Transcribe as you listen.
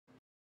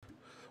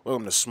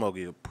Welcome to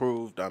Smokey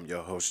Approved. I'm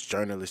your host,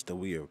 Jurnalist,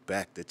 and we are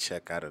back to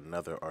check out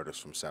another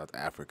artist from South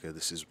Africa.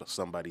 This is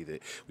somebody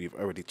that we've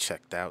already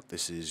checked out.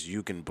 This is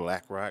Yugen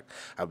Blakrok.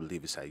 I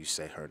believe is how you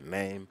say her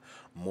name.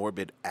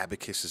 Morbid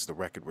Abakus is the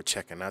record we're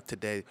checking out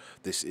today.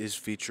 This is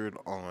featured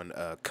on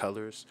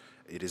Colors.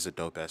 It is a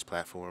dope-ass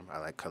platform. I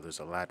like Colors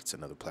a lot. It's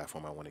another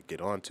platform I want to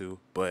get onto.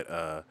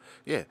 But,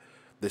 yeah.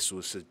 This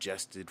was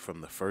suggested from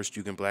the first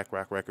Yugen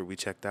Blakrok record we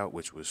checked out,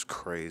 which was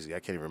crazy.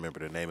 I can't even remember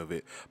the name of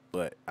it,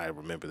 but I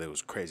remember there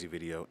was a crazy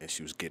video, and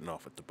she was getting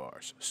off at the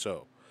bars.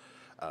 So,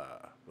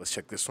 let's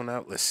check this one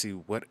out. Let's see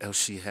what else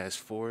she has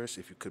for us.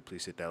 If you could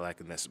please hit that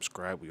like and that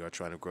subscribe. We are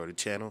trying to grow the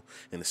channel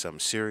into something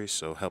serious,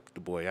 so help the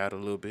boy out a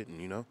little bit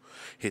and, you know,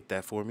 hit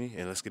that for me.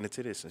 And let's get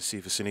into this and see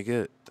if it's any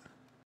good.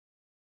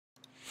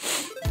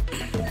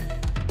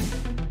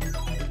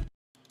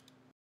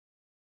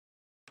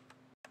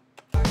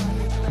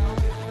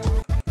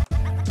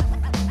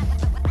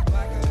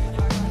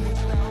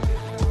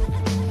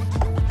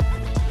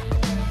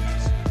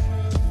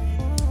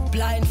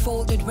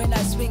 Blindfolded when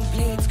I swing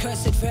blades,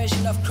 cursed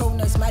version of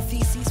Cronus. My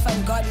theses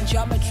find God in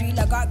geometry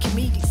like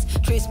Archimedes.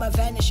 Trace my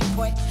vanishing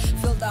point,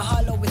 fill the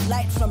hollow with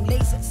light from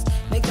lasers.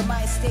 Make the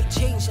mind state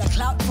change like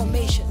cloud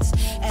formations.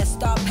 As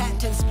star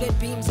patterns, split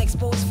beams,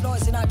 expose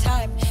flaws in our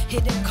time.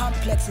 Hidden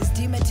complexes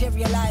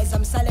dematerialize.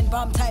 I'm silent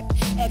bomb type,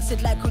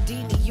 exit like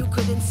Houdini. You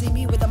couldn't see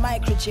me with a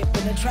microchip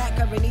and a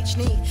tracker in each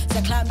knee.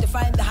 So climb to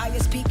find the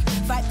highest peak,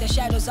 fight the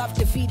shadows of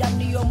defeat. I'm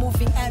Neo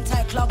moving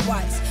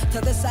anti-clockwise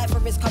till the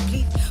cipher is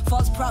complete.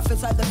 False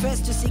prophets are the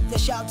first to seek the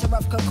shelter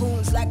of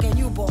cocoons like a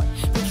newborn,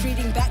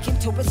 retreating back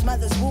into its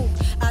mother's womb.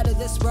 Out of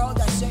this world,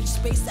 I search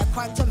space like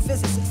quantum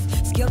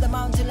physicists. Scale the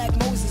mountain like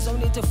Moses,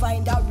 only to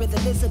find out where the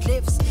lizard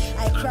lives.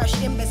 I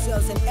crush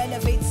imbeciles and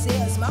elevate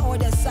seers. My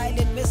order's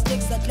silent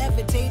mystics that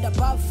levitate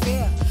above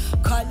fear.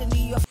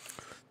 Colony of...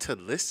 To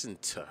listen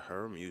to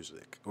her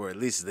music, or at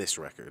least this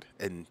record,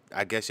 and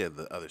I guess yeah,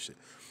 the other shit,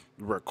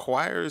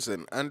 requires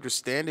an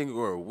understanding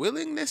or a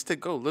willingness to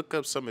go look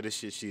up some of the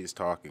shit she is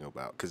talking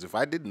about. Because if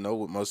I didn't know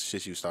what most of the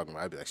shit she was talking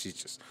about, I'd be like,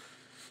 she's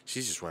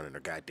just running her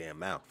goddamn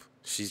mouth.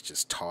 She's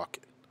just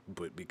talking.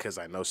 But because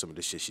I know some of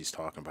the shit she's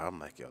talking about, I'm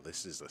like, yo,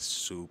 this is a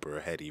super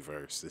heady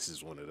verse. This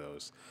is one of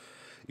those,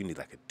 you need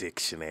like a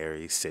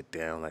dictionary, sit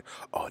down, like,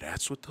 oh,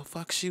 that's what the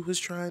fuck she was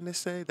trying to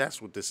say?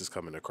 That's what this is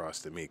coming across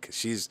to me.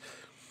 Because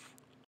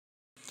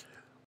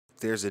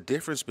there's a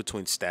difference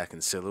between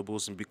stacking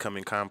syllables and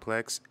becoming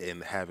complex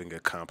and having a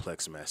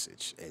complex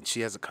message. And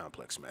she has a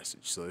complex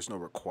message. So there's no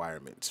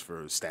requirements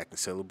for stacking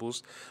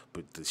syllables.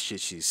 But the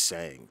shit she's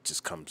saying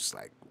just comes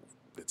like,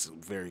 it's a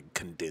very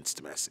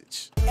condensed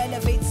message.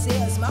 Elevate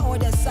seers, my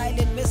order's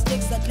silent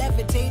mystics that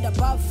levitate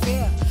above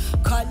fear.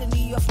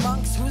 Colony of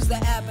monks, who's the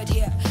abbot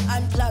here?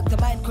 Unplug the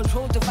mind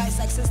control device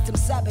like system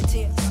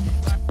saboteurs.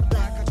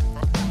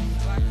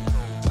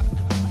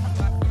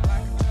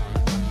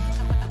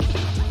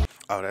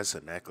 Oh, that's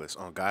a necklace.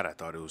 Oh, God, I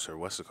thought it was her,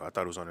 what's it called? I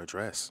thought it was on her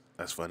dress.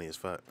 That's funny as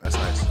fuck. That's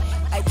nice.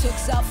 I took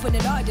self in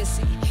an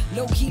odyssey.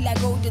 Low-key like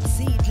golden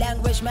seed.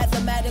 Language,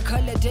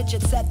 mathematical, a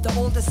digit set the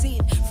older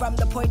seed. From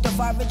the point of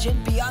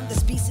origin, beyond the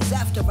species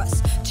after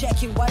us.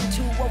 Checking 1,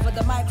 2 over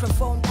the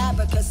microphone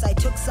abacus. I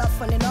took self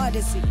on an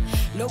odyssey.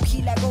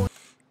 Low-key like gold.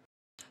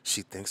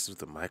 She thinks of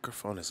the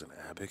microphone as an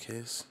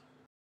abacus?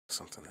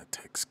 Something that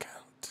takes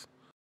count.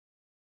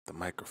 The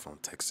microphone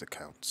takes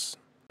accounts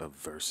of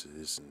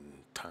verses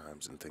and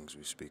times and things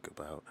we speak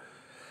about.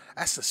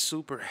 That's a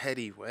super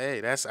heady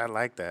way. I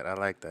like that. I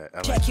like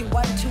that. Checking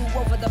 1, 2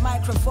 over the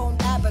microphone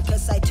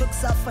abacus. I took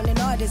self on an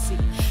odyssey.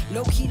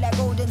 Low-key like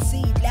golden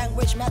seed.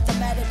 Language,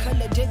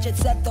 mathematical, a digit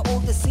set the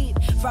older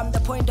seed. From the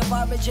point of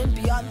origin,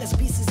 beyond the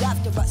species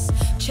after us.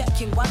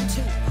 Checking 1,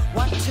 2,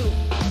 1, 2.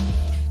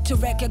 To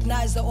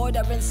recognize the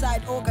order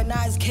inside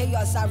organized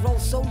chaos, I roll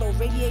solo,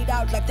 radiate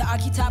out like the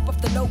archetype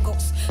of the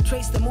logos.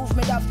 Trace the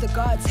movement of the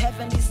gods,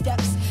 heavenly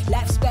steps.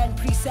 Lifespan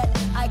preset,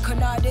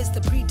 icon artist,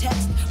 the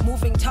pretext.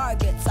 Moving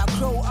targets, our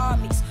crow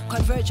armies.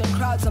 Convergent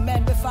crowds of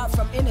men we're far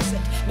from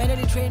innocent.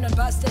 Mentally trained on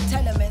busted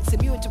tenements,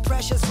 immune to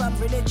pressures from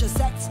religious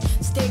sects.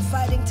 Stay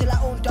fighting till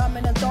our own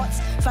dominant thoughts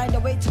find a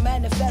way to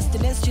manifest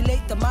and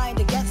insulate the mind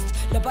against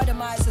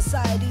lobotomized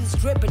societies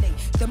dribbling.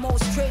 The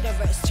most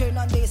traitorous turn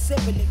on their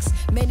siblings.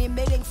 Many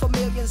milling for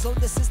millions, all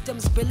the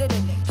systems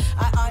belittling.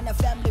 I honor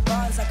family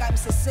bonds like I'm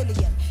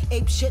Sicilian.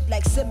 Ape shit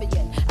like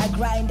Simeon. I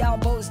grind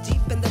elbows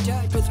deep in the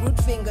dirt with root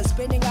fingers.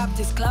 Spinning up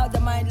this cloud the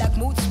mind like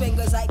mood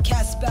swingers. I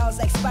cast spells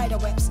like spider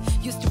webs.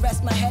 Used to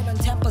rest my head on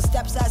temple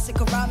steps,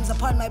 icicle rhymes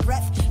upon my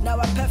breath. Now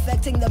I'm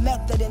perfecting the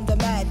method in the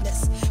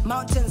madness.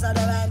 Mountains are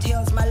the land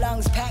hills, my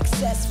lungs pack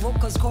cess.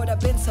 Vocals caught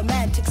up in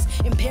semantics.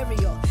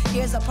 Imperial,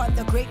 ears upon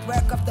the great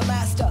work of the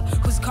master,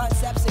 whose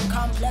concepts in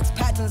complex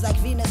patterns like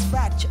Venus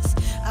fractures.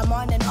 I'm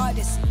on an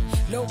odyssey.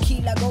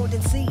 Low-key like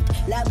golden seed.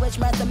 Language,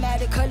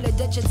 mathematical, a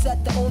digit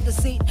set the older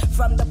seed.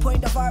 From the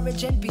point of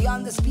origin,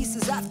 beyond the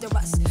species after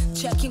us.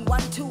 Checking 1,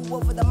 2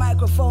 over the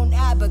microphone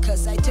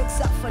abacus. I took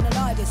self on an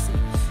odyssey.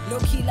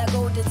 Low-key like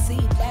golden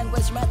seed.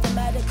 Language,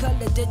 mathematical,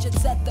 a digit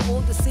set the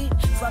older seed.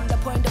 From the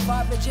point of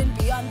origin,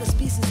 beyond the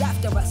species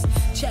after us.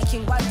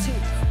 Checking 1, 2,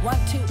 1,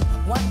 2,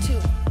 1, 2.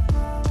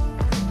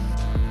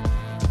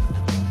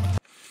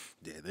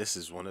 Yeah, this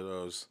is one of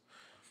those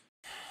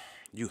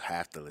you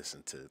have to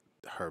listen to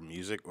her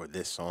music or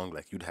this song.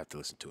 Like you'd have to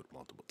listen to it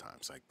multiple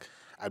times. Like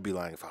I'd be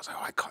lying if I was like,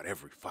 oh, I caught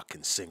every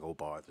fucking single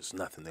bar. There's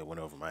nothing that went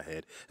over my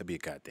head. That'd be a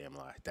goddamn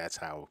lie. That's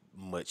how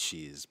much she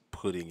is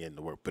putting in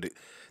the work. But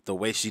the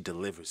way she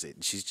delivers it,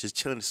 she's just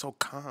chilling. It's so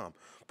calm.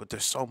 But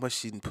there's so much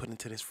she put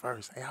into this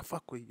verse. Hey, I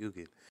fuck with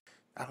Yugen.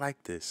 I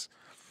like this.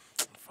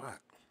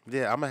 Fuck.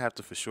 Yeah, I'm gonna have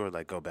to for sure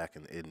like go back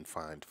and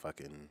find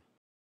fucking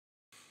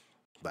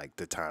like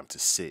the time to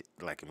sit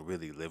like and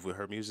really live with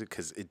her music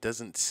because it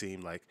doesn't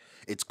seem like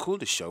it's cool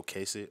to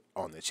showcase it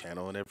on the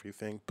channel and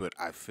everything, but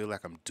I feel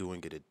like I'm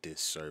doing it a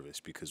disservice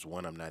because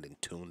one, I'm not in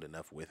tuned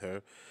enough with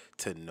her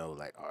to know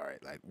like all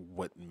right, like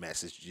what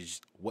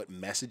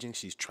messaging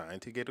she's trying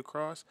to get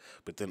across,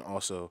 but then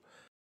also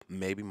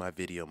maybe my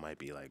video might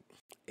be like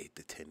 8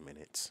 to 10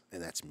 minutes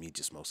and that's me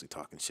just mostly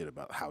talking shit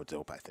about how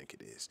dope I think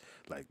it is.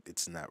 Like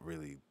it's not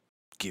really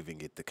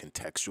giving it the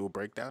contextual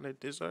breakdown it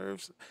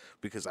deserves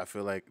because I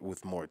feel like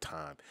with more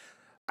time,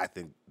 I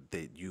think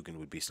that Yugen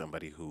would be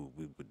somebody who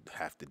we would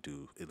have to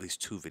do at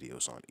least 2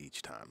 videos on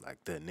each time,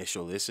 like the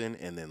initial listen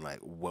and then like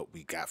what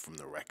we got from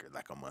the record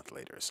like a month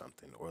later or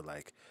something, or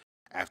like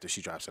after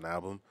she drops an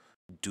album,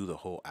 do the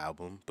whole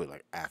album, but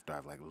like after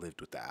I've like lived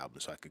with the album,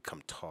 so I could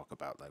come talk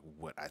about like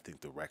what I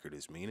think the record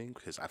is meaning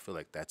because I feel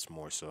like that's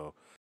more so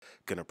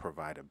gonna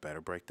provide a better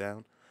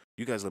breakdown.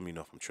 You guys let me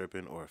know if I'm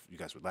tripping or if you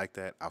guys would like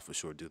that. I'll for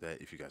sure do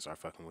that if you guys are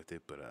fucking with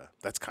it. But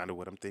that's kind of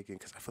what I'm thinking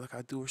because I feel like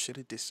I do her shit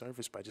a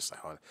disservice by just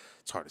like, oh,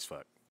 it's hard as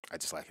fuck. I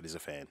just like it as a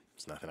fan.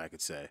 There's nothing I could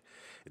say.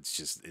 It's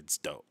just, it's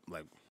dope.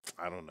 Like,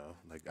 I don't know.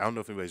 Like, I don't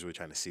know if anybody's really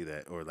trying to see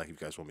that or like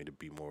if you guys want me to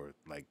be more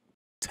like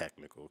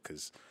technical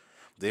because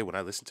then when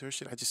I listen to her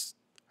shit, I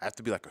have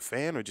to be like a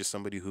fan or just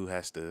somebody who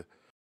has to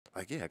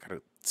like, yeah, I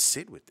gotta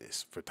sit with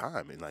this for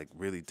time and like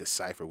really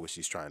decipher what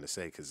she's trying to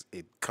say because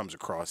it comes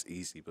across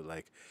easy. But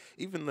like,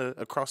 even the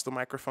across the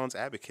microphone's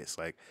abacus,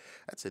 like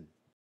that's a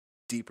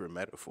deeper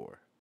metaphor.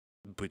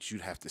 But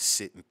you'd have to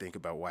sit and think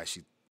about why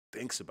she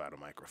thinks about a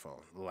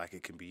microphone. Like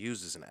it can be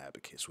used as an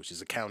abacus, which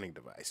is a counting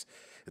device.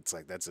 It's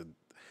like it's an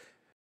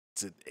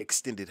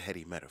extended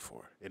heady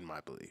metaphor in my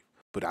belief.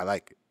 But I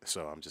like it,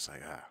 so I'm just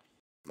like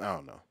I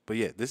don't know. But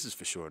yeah, this is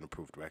for sure an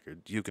approved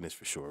record. Yugen is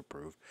for sure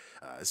approved.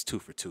 It's 2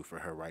 for 2 for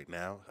her right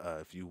now.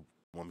 If you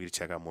want me to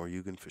check out more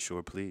Yugen, for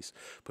sure, please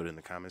put it in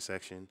the comment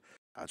section.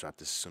 I'll drop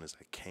this as soon as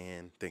I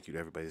can. Thank you to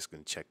everybody that's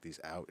going to check these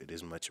out. It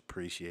is much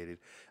appreciated.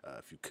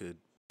 If you could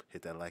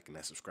hit that like and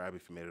that subscribe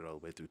if you made it all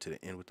the way through to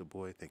the end with the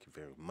boy. Thank you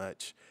very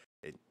much.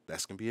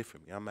 That's going to be it for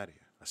me. I'm out of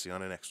here. I'll see you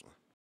on the next one.